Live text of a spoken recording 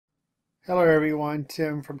Hello everyone,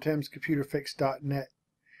 Tim from timscomputerfix.net.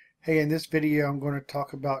 Hey, in this video I'm going to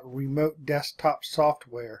talk about remote desktop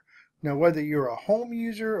software. Now whether you're a home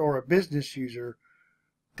user or a business user,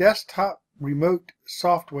 desktop remote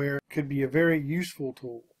software could be a very useful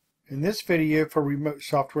tool. In this video for remote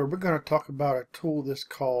software we're going to talk about a tool that's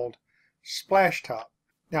called Splashtop.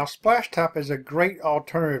 Now Splashtop is a great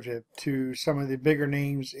alternative to some of the bigger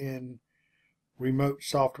names in remote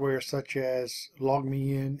software such as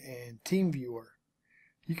LogMeIn and TeamViewer.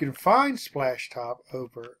 You can find Splashtop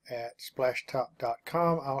over at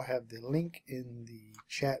splashtop.com. I'll have the link in the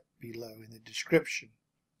chat below in the description.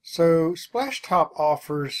 So Splashtop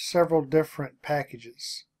offers several different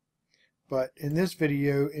packages, but in this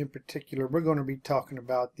video in particular we're going to be talking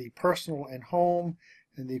about the personal and home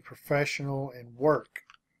and the professional and work.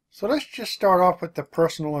 So let's just start off with the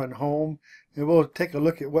personal and home, and we'll take a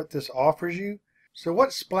look at what this offers you. So what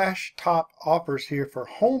Splashtop offers here for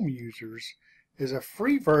home users is a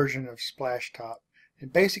free version of Splashtop,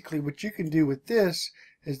 and basically what you can do with this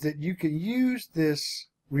is that you can use this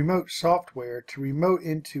remote software to remote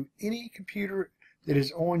into any computer that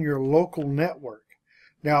is on your local network.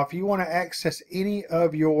 Now if you want to access any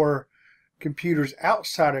of your computers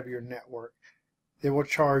outside of your network, they will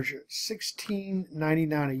charge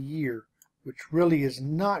 $16.99 a year, which really is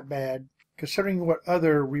not bad considering what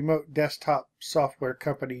other remote desktop software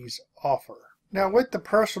companies offer. Now with the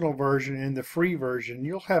personal version and the free version,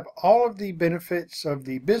 you'll have all of the benefits of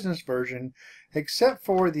the business version except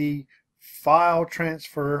for the file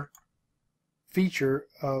transfer feature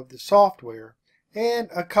of the software and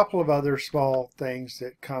a couple of other small things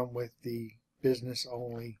that come with the business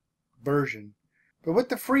only version. But with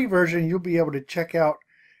the free version you'll be able to check out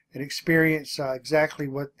and experience exactly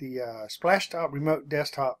what the Splashtop remote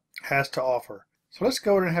desktop has to offer. So let's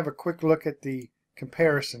go and have a quick look at the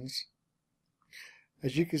comparisons.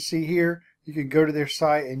 As you can see here, you can go to their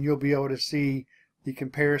site and you'll be able to see the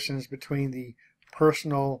comparisons between the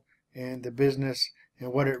personal and the business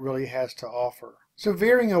and what it really has to offer. So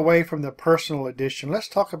veering away from the personal edition, let's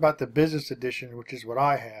talk about the business edition, which is what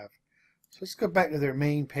I have. So let's go back to their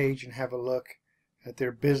main page and have a look at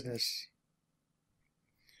their business.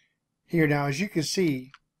 Here now, as you can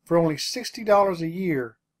see, for only $60 a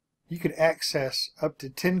year, you can access up to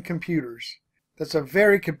 10 computers. That's a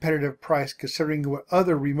very competitive price considering what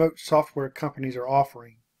other remote software companies are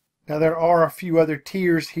offering. Now there are a few other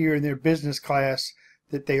tiers here in their business class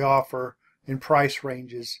that they offer in price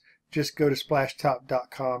ranges. Just go to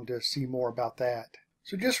splashtop.com to see more about that.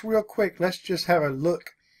 So just real quick, let's just have a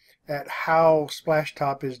look at how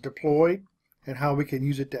Splashtop is deployed and how we can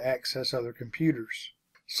use it to access other computers.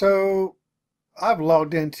 So I've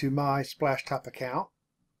logged into my Splashtop account,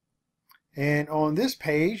 and on this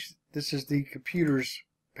page, this is the computers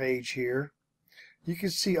page here, you can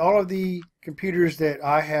see all of the computers that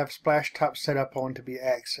I have Splashtop set up on to be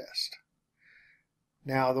accessed.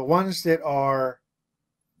 Now the ones that are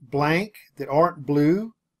blank, that aren't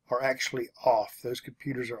blue, are actually off. Those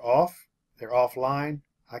computers are off. They're offline.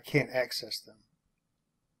 I can't access them.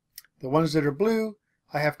 The ones that are blue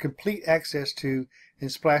I have complete access to, and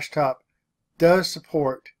Splashtop does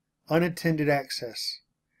support unattended access.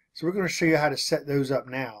 So we're going to show you how to set those up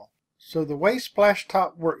now. So the way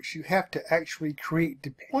Splashtop works, you have to actually create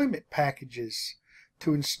deployment packages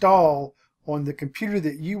to install on the computer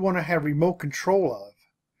that you want to have remote control of.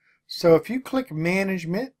 So if you click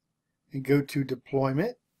Management and go to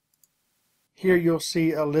Deployment, here you'll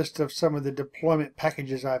see a list of some of the deployment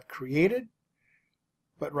packages I've created.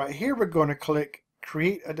 But right here we're going to click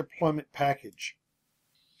Create a Deployment Package.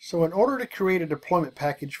 So in order to create a deployment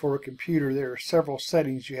package for a computer, there are several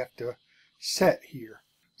settings you have to set here.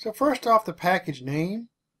 So first off, the package name.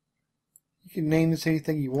 You can name this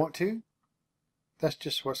anything you want to. That's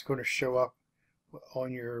just what's going to show up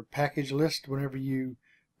on your package list whenever you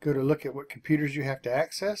go to look at what computers you have to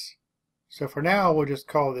access. So for now, we'll just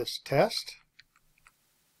call this Test.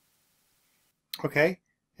 Okay,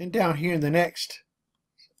 and down here in the next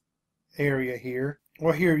area here,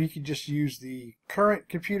 well, here you can just use the current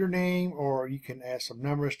computer name, or you can add some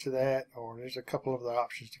numbers to that, or there's a couple of other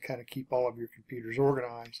options to kind of keep all of your computers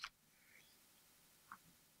organized.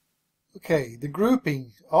 Okay, the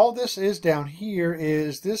grouping. All this is down here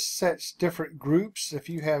is this sets different groups. If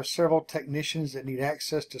you have several technicians that need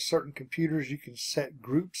access to certain computers, you can set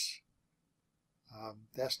groups.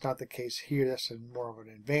 That's not the case here. That's more of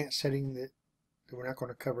an advanced setting that we're not going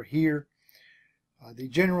to cover here. The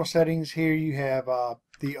general settings here, you have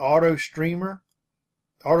the auto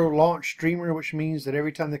launch streamer, which means that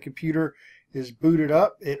every time the computer is booted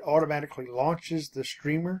up, it automatically launches the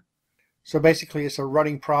streamer. So basically it's a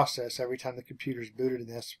running process every time the computer is booted, and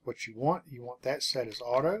that's what you want. You want that set as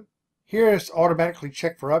auto. Here it's automatically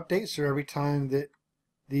checked for updates, so every time that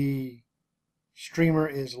the streamer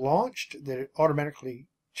is launched, that it automatically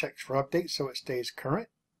checks for updates so it stays current.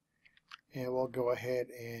 And we'll go ahead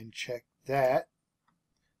and check that.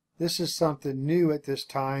 This is something new at this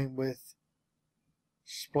time with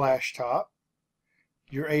Splashtop.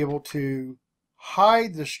 You're able to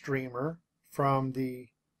hide the streamer from the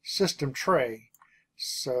system tray.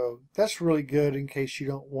 So that's really good in case you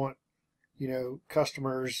don't want,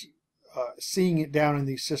 customers seeing it down in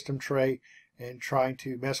the system tray and trying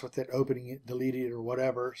to mess with it, opening it, deleting it, or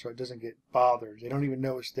whatever, so it doesn't get bothered. They don't even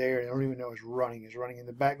know it's there. They don't even know it's running. It's running in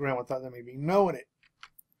the background without them even knowing it.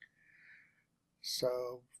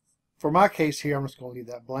 So for my case here, I'm just going to leave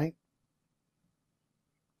that blank.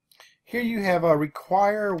 Here you have a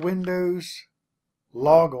require Windows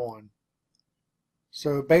logon.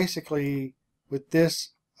 So basically, with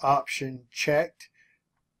this option checked,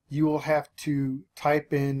 you will have to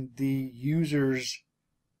type in the user's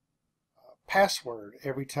password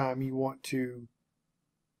every time you want to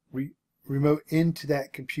remote into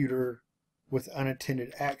that computer with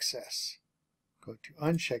unattended access. Go to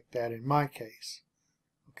uncheck that in my case.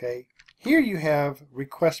 Okay. Here you have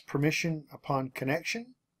request permission upon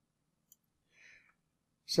connection.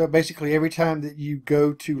 So basically every time that you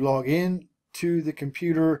go to log in to the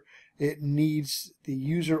computer, it needs the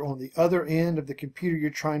user on the other end of the computer you're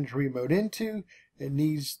trying to remote into. They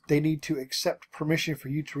need to accept permission for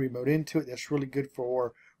you to remote into it. That's really good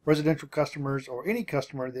for residential customers or any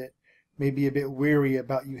customer that may be a bit weary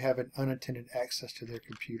about you having unattended access to their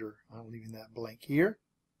computer. I'm leaving that blank here.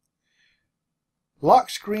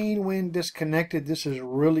 Lock screen when disconnected. This is a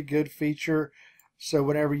really good feature. So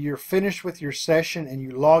whenever you're finished with your session and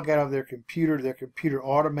you log out of their computer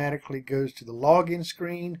automatically goes to the login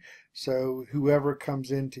screen. So whoever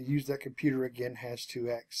comes in to use that computer again has to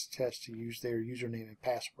use their username and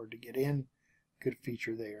password to get in. Good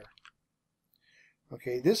feature there.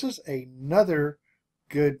 Okay, this is another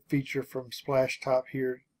good feature from Splashtop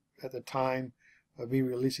here at the time of me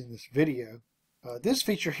releasing this video. This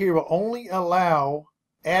feature here will only allow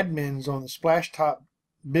admins on the Splashtop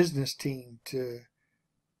business team to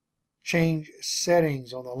change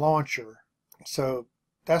settings on the launcher. So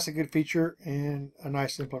that's a good feature and a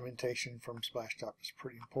nice implementation from Splashtop. Is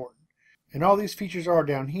pretty important. And all these features are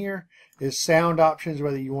down here is sound options,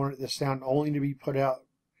 whether you want the sound only to be put out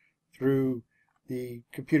through the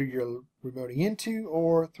computer you're remoting into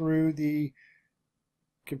or through the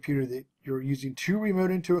computer that you're using to remote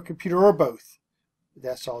into a computer, or both.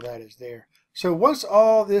 That's all that is there. So once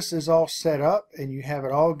all this is all set up and you have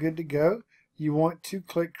it all good to go, you want to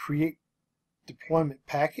click Create Deployment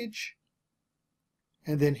Package.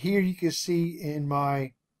 And then here you can see in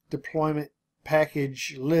my deployment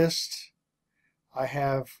package list, I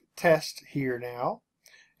have test here now.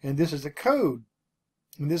 And this is a code.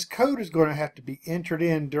 And this code is going to have to be entered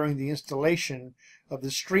in during the installation of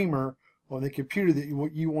the streamer on the computer that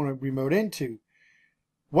you want to remote into.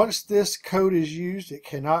 Once this code is used, it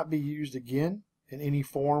cannot be used again in any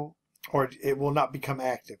form, or it will not become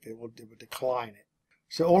active. It will decline it.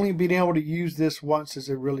 So only being able to use this once is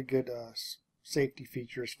a really good safety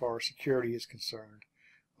feature as far as security is concerned.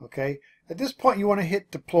 Okay. At this point, you want to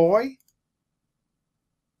hit deploy.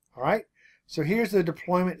 All right. So here's the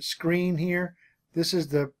deployment screen here. This is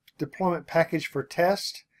the deployment package for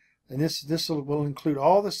test, and this will include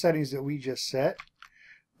all the settings that we just set.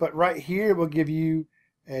 But right here, it will give you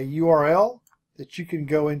a URL that you can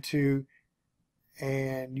go into,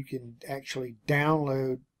 and you can actually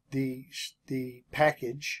download the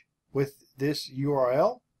package with this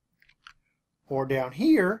URL. Or down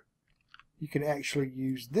here, you can actually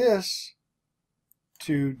use this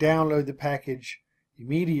to download the package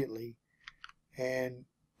immediately. And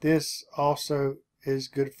this also is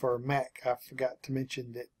good for Mac. I forgot to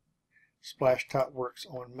mention that Splashtop works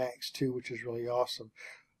on Macs too, which is really awesome.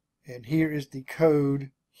 And here is the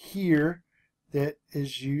code here that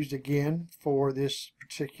is used again for this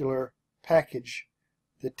particular package,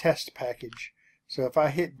 the test package. So if I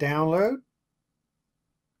hit download,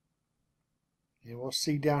 and we'll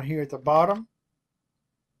see down here at the bottom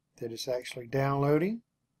that it's actually downloading.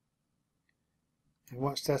 And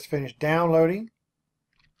once that's finished downloading,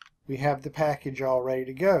 we have the package all ready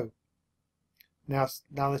to go. Now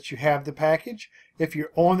that you have the package, if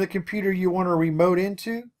you're on the computer you want to remote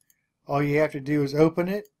into, all you have to do is open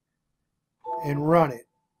it and run it.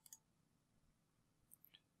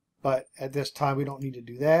 But at this time we don't need to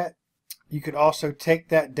do that. You could also take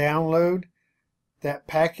that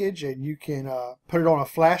package, and you can put it on a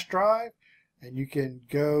flash drive, And you can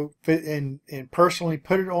go fit and personally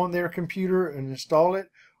put it on their computer and install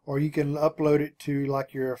it, or you can upload it to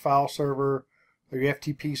like your file server or your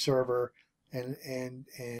FTP server and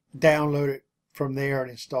download it from there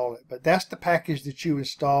and install it. But that's the package that you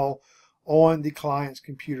install on the client's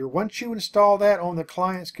computer. Once you install that on the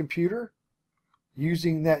client's computer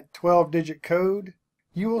using that 12-digit code,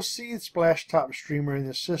 you will see the Splashtop streamer in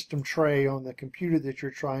the system tray on the computer that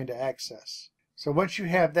you're trying to access. So once you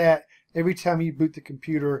have that, every time you boot the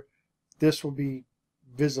computer, this will be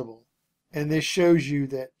visible. And this shows you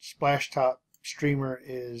that Splashtop streamer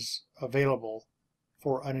is available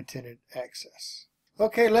for unattended access.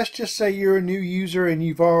 Okay, let's just say you're a new user and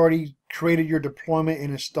you've already created your deployment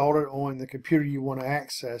and installed it on the computer you want to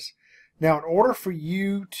access. Now, in order for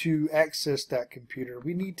you to access that computer,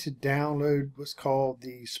 we need to download what's called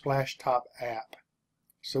the Splashtop App.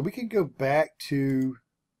 So we can go back to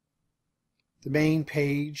the main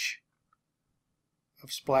page of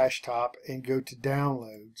Splashtop and go to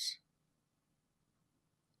Downloads.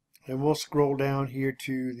 And we'll scroll down here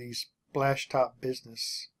to the Splashtop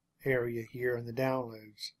Business area here in the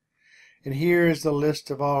Downloads. And here is the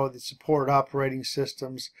list of all of the supported operating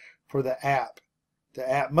systems for the app. The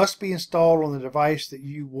app must be installed on the device that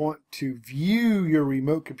you want to view your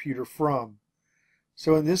remote computer from.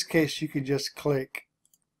 So in this case, you can just click,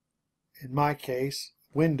 in my case,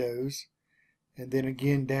 Windows, and then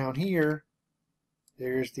again down here,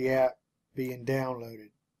 there's the app being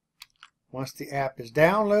downloaded. Once the app is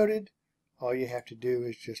downloaded, all you have to do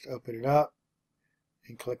is just open it up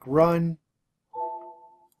and click Run.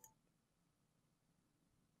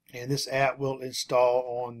 And this app will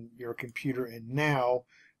install on your computer, and now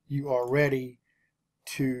you are ready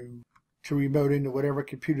to remote into whatever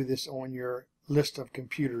computer that's on your list of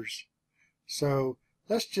computers. So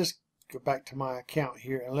let's just go back to my account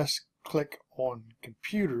here and let's click on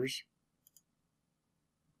Computers.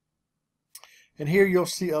 And here you'll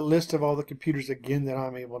see a list of all the computers again that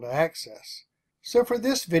I'm able to access. So for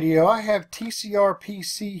this video, I have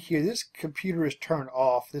TCR-PC here. This computer is turned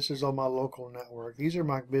off. This is on my local network. These are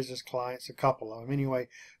my business clients, a couple of them anyway.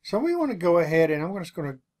 So we want to go ahead and I'm just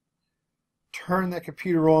going to turn that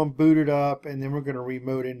computer on, boot it up, and then we're going to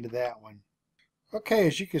remote into that one. Okay,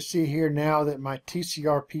 as you can see here now that my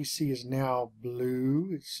TCR-PC is now blue.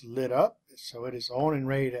 It's lit up, so it is on and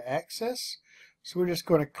ready to access. So we're just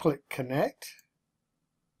going to click Connect,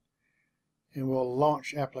 and we'll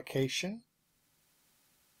launch application.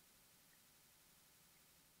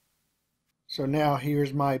 So now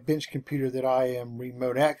here's my bench computer that I am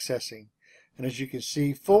remote accessing. And as you can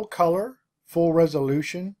see, full color, full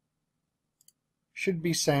resolution. Should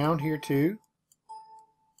be sound here too.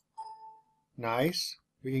 Nice.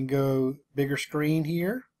 We can go bigger screen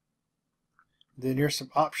here. Then there's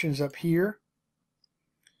some options up here.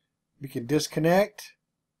 We can disconnect.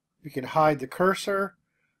 We can hide the cursor.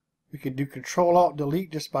 We can do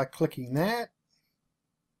Control-Alt-Delete just by clicking that.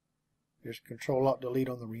 There's Control-Alt-Delete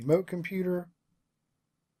on the remote computer.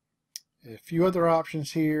 And a few other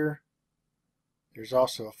options here. There's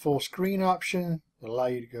also a full screen option that allow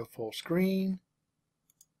you to go full screen.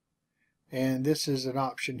 And this is an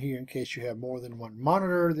option here in case you have more than one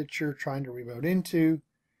monitor that you're trying to remote into.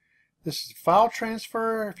 This is file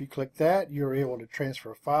transfer. If you click that, you're able to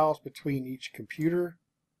transfer files between each computer.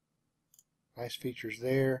 Nice features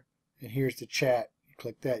there. And here's the chat. You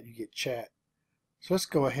click that, you get chat. So let's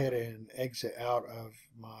go ahead and exit out of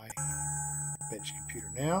my bench computer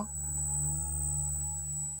now.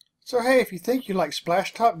 So hey, if you think you like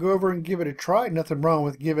Splashtop, go over and give it a try. Nothing wrong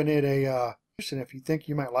with giving it a and if you think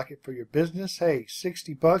you might like it for your business, hey,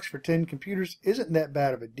 $60 for 10 computers isn't that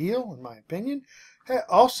bad of a deal, in my opinion. Hey,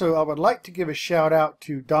 also, I would like to give a shout out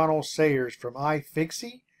to Donald Sayers from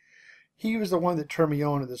iFixie. He was the one that turned me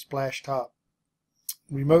on to the Splashtop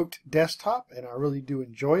remote desktop, and I really do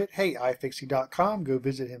enjoy it. Hey, ifixie.com, go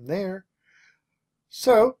visit him there.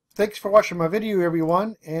 So, thanks for watching my video,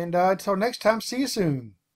 everyone, and until next time, see you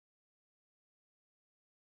soon.